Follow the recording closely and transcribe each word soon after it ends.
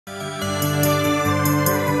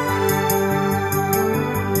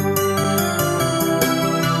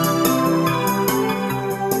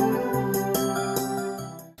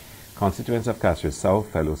Constituents of Castries South,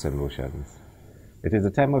 fellow St. Lucians. It is a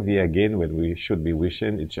time of year again when we should be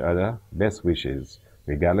wishing each other best wishes,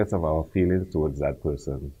 regardless of our feelings towards that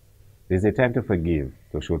person. It is a time to forgive,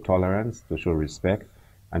 to show tolerance, to show respect,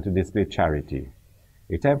 and to display charity.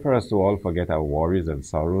 A time for us to all forget our worries and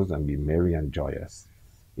sorrows and be merry and joyous.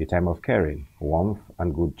 A time of caring, warmth,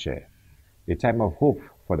 and good cheer. A time of hope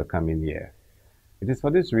for the coming year. It is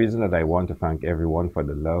for this reason that I want to thank everyone for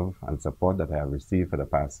the love and support that I have received for the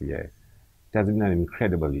past year. It has been an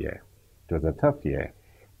incredible year. It was a tough year,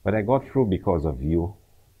 but I got through because of you,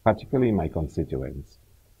 particularly my constituents.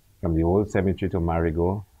 From the old cemetery to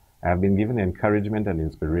Marigot, I have been given encouragement and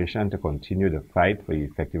inspiration to continue the fight for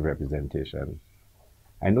effective representation.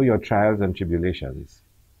 I know your trials and tribulations,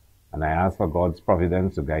 and I ask for God's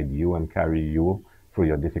providence to guide you and carry you through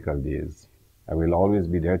your difficult days. I will always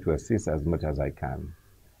be there to assist as much as I can.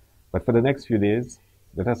 But for the next few days,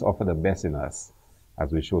 let us offer the best in us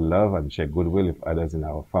as we show love and share goodwill with others in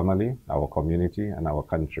our family, our community, and our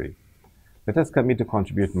country. Let us commit to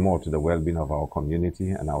contribute more to the well-being of our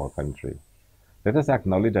community and our country. Let us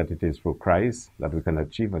acknowledge that it is through Christ that we can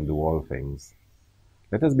achieve and do all things.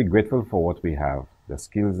 Let us be grateful for what we have, the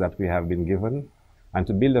skills that we have been given, and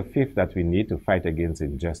to build the faith that we need to fight against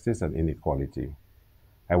injustice and inequality.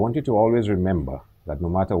 I want you to always remember that no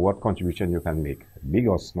matter what contribution you can make, big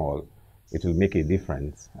or small, it will make a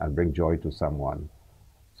difference and bring joy to someone.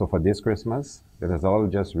 So for this Christmas, let us all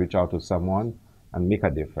just reach out to someone and make a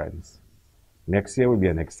difference. Next year will be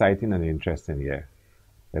an exciting and interesting year.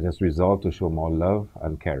 Let us resolve to show more love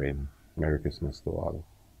and caring. Merry Christmas to all.